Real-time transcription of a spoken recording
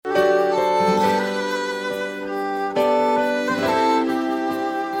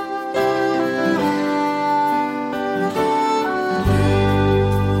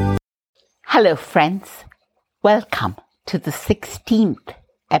Hello friends, welcome to the 16th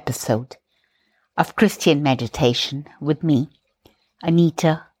episode of Christian Meditation with me,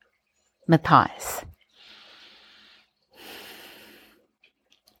 Anita Matthias.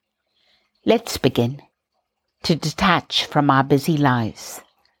 Let's begin to detach from our busy lives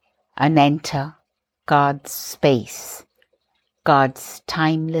and enter God's space, God's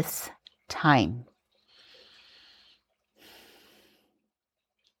timeless time.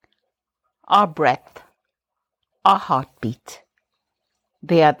 Our breath, our heartbeat,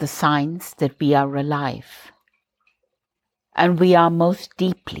 they are the signs that we are alive. And we are most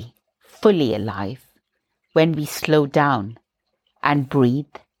deeply, fully alive when we slow down and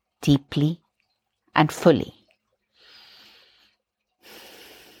breathe deeply and fully.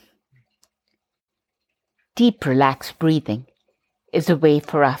 Deep, relaxed breathing is a way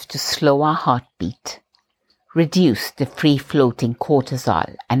for us to slow our heartbeat, reduce the free-floating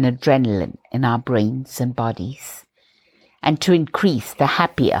cortisol and adrenaline in our brains and bodies, and to increase the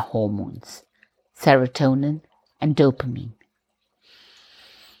happier hormones, serotonin and dopamine.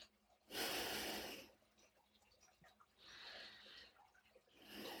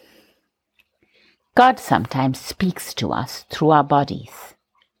 God sometimes speaks to us through our bodies.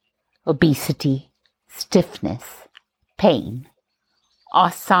 Obesity, stiffness, pain are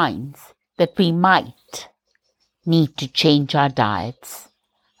signs that we might need to change our diets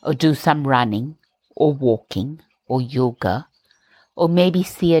or do some running or walking or yoga or maybe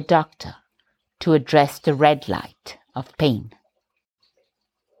see a doctor to address the red light of pain.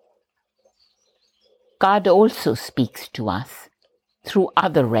 God also speaks to us through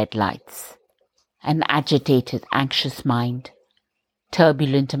other red lights: an agitated, anxious mind,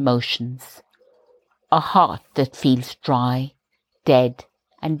 turbulent emotions, a heart that feels dry, dead,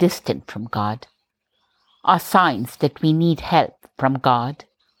 and distant from God, are signs that we need help from God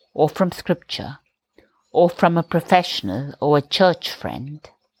or from Scripture or from a professional or a church friend,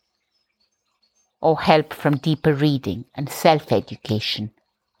 or help from deeper reading and self-education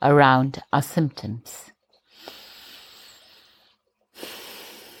around our symptoms.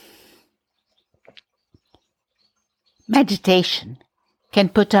 Meditation can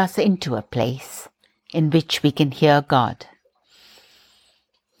put us into a place in which we can hear God.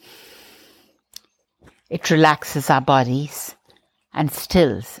 It relaxes our bodies and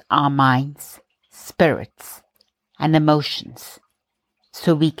stills our minds, spirits, and emotions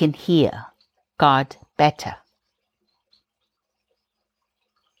so we can hear God better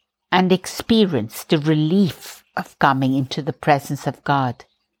and experience the relief of coming into the presence of God,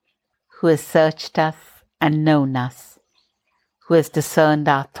 who has searched us and known us, who has discerned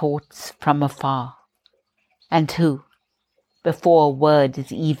our thoughts from afar, and who, before a word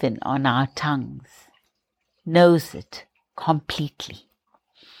is even on our tongues, knows it completely,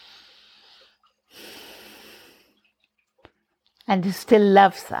 and who still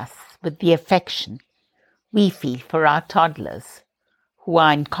loves us with the affection we feel for our toddlers who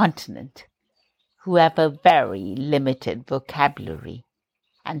are incontinent, who have a very limited vocabulary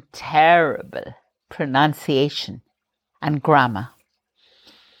and terrible pronunciation and grammar.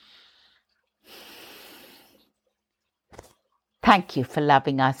 Thank you for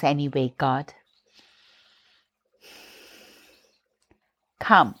loving us anyway, God.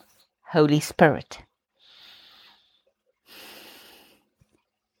 Come, Holy Spirit.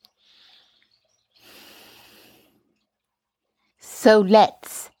 So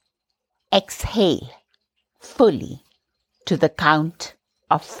let's exhale fully to the count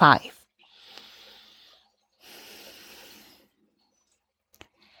of 5.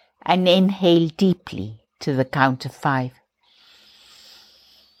 And inhale deeply to the count of 5.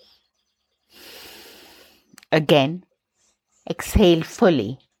 Again, exhale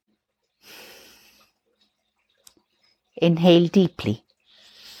fully. Inhale deeply.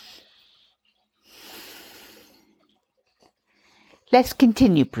 Let's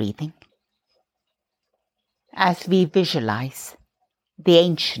continue breathing as we visualize the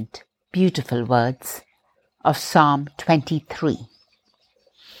ancient, beautiful words of Psalm 23.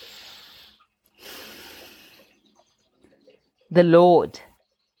 The Lord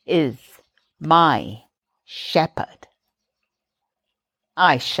is my shepherd.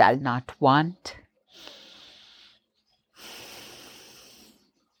 I shall not want.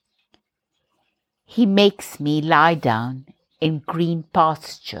 He makes me lie down in green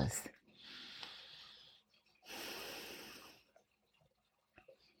pastures.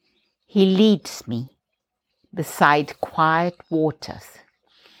 He leads me beside quiet waters.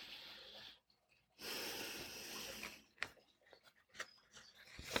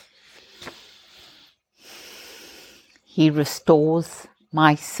 He restores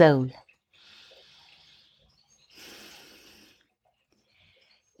my soul.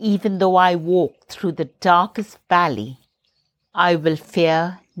 Even though I walk through the darkest valley, I will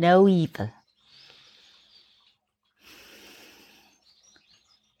fear no evil.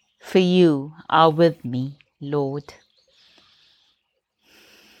 For you are with me, Lord.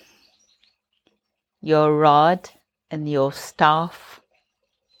 Your rod and your staff,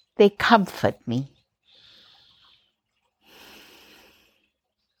 they comfort me.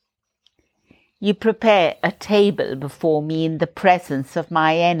 You prepare a table before me in the presence of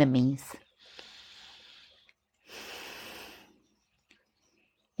my enemies.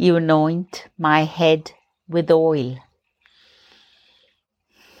 You anoint my head with oil.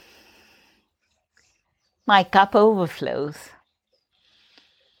 My cup overflows.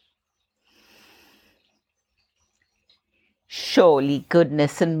 Surely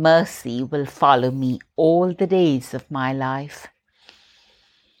goodness and mercy will follow me all the days of my life,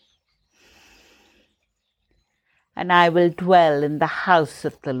 and I will dwell in the house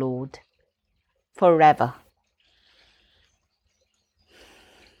of the Lord forever.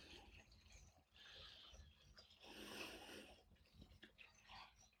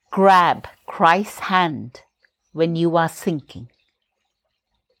 Grab Christ's hand when you are sinking.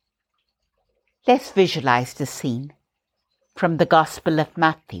 Let's visualize the scene from the Gospel of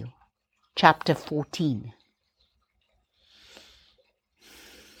Matthew, chapter 14.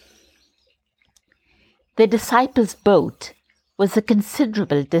 The disciples' boat was a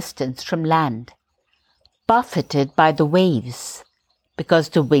considerable distance from land, buffeted by the waves because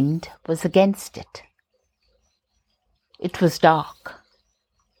the wind was against it. It was dark.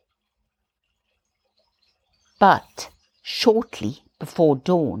 But shortly before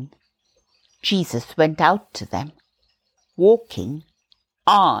dawn, Jesus went out to them, walking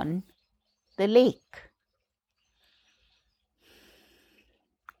on the lake.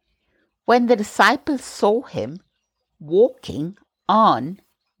 When the disciples saw him walking on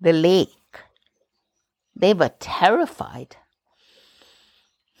the lake, they were terrified.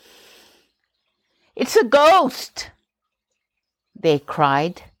 "It's a ghost!" they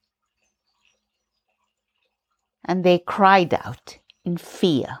cried. And they cried out in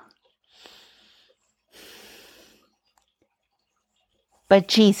fear. But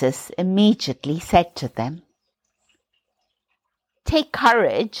Jesus immediately said to them, "Take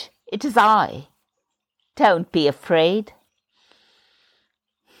courage, it is I. Don't be afraid."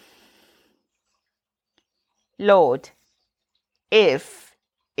 "Lord, if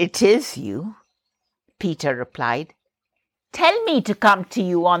it is you," Peter replied, "tell me to come to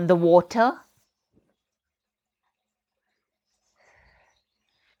you on the water."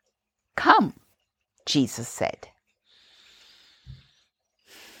 "Come," Jesus said.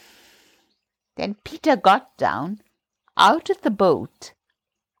 Then Peter got down out of the boat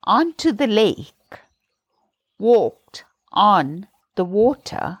onto the lake, walked on the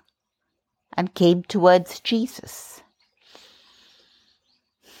water, and came towards Jesus.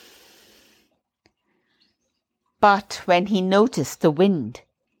 But when he noticed the wind,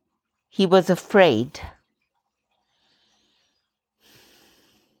 he was afraid,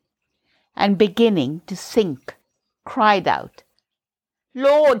 and beginning to sink, cried out,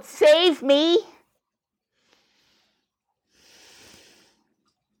 "Lord, save me!"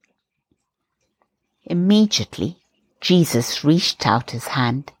 Immediately, Jesus reached out his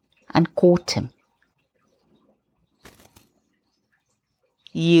hand and caught him.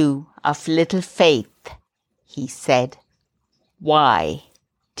 "You of little faith," he said, "why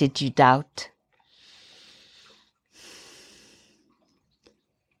did you doubt?"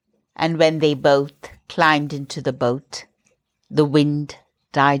 And when they both climbed into the boat, the wind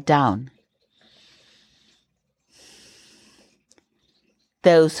died down.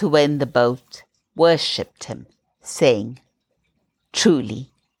 Those who were in the boat worshipped him, saying,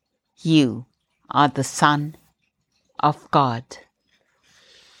 "Truly, you are the Son of God."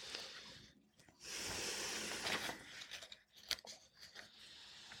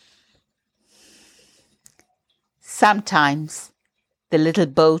 Sometimes the little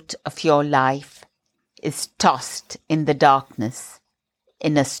boat of your life is tossed in the darkness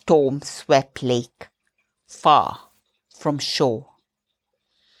in a storm-swept lake, far from shore.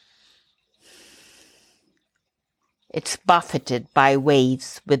 It's buffeted by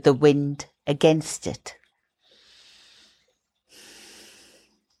waves with the wind against it.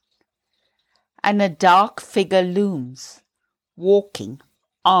 And a dark figure looms, walking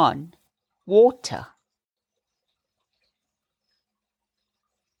on water.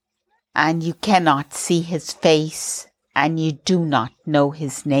 And you cannot see his face, and you do not know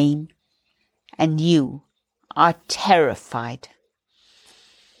his name, and you are terrified.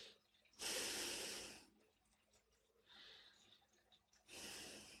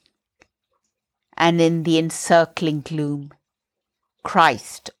 And in the encircling gloom,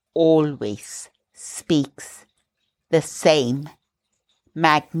 Christ always speaks the same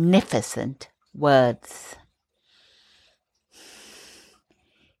magnificent words.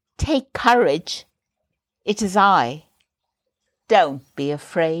 Take courage, it is I. Don't be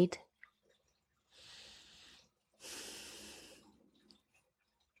afraid.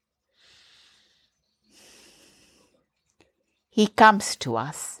 He comes to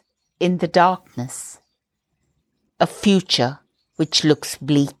us in the darkness, a future which looks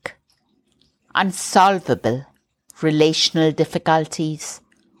bleak, unsolvable relational difficulties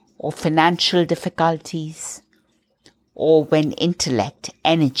or financial difficulties, or when intellect,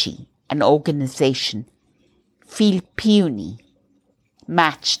 energy and organization feel puny,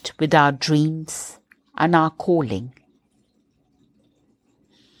 matched with our dreams and our calling.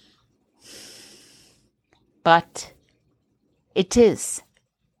 But it is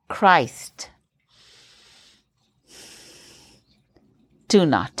Christ. Do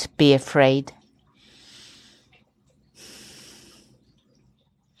not be afraid.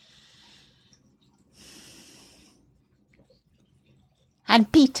 And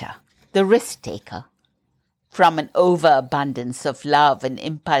Peter, the risk-taker, from an overabundance of love and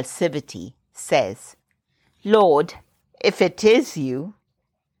impulsivity, says, Lord, if it is you,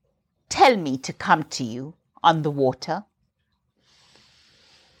 tell me to come to you on the water.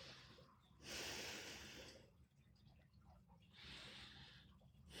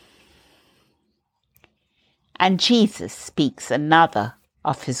 And Jesus speaks another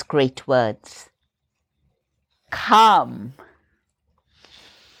of his great words. Come.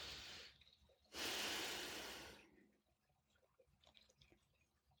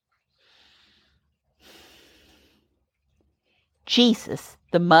 Jesus,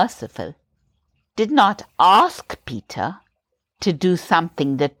 the merciful, did not ask Peter to do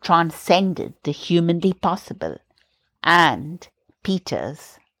something that transcended the humanly possible and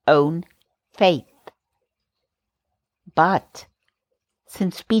Peter's own faith. But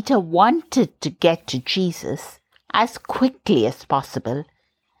since Peter wanted to get to Jesus as quickly as possible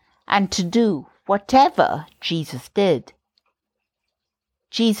and to do whatever Jesus did,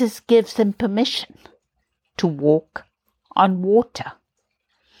 Jesus gives him permission to walk on water.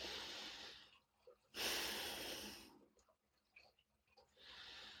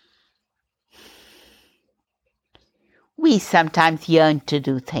 We sometimes yearn to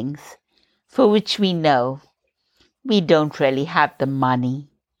do things for which we know we don't really have the money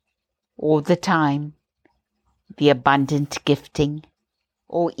or the time, the abundant gifting,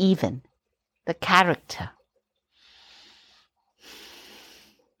 or even the character.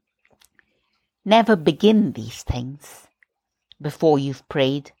 Never begin these things before you've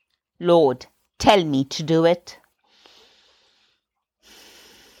prayed, Lord, tell me to do it.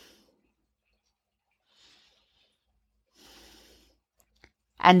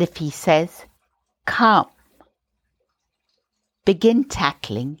 And if he says, come, begin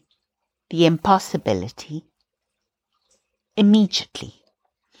tackling the impossibility immediately.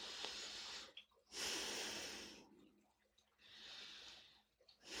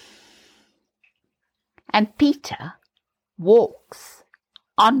 And Peter walks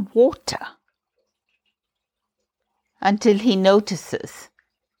on water until he notices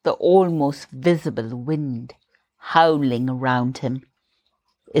the almost visible wind howling around him,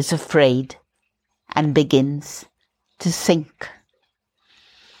 is afraid, and begins to sink.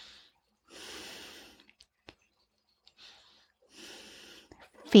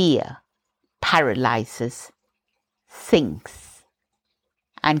 Fear paralyzes, sinks,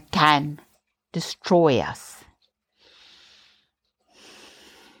 and can destroy us.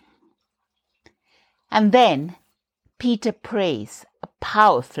 And then Peter prays a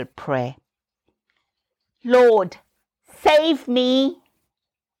powerful prayer. Lord, save me.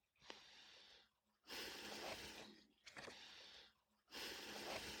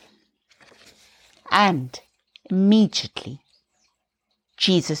 And immediately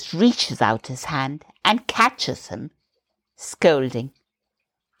Jesus reaches out his hand and catches him, scolding,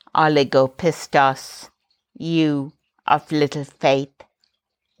 Oligopistos, you of little faith,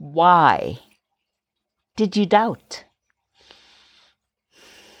 why did you doubt?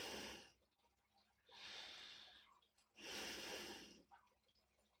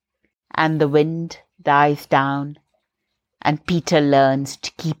 And the wind dies down, and Peter learns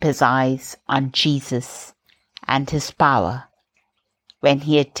to keep his eyes on Jesus and his power when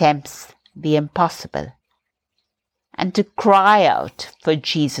he attempts the impossible, and to cry out for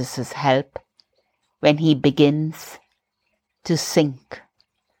Jesus' help when he begins to sink.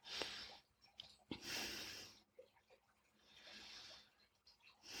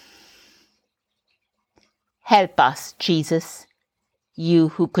 Help us, Jesus, you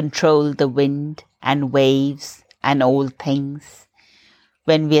who control the wind and waves and all things,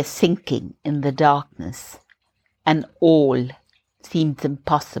 when we are sinking in the darkness and all seems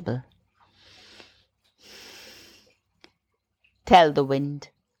impossible. Tell the wind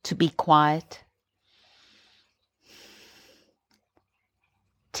to be quiet.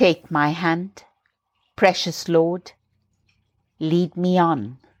 Take my hand, precious Lord, lead me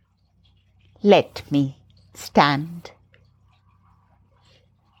on. Let me stand.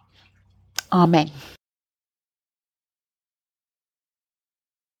 Amen.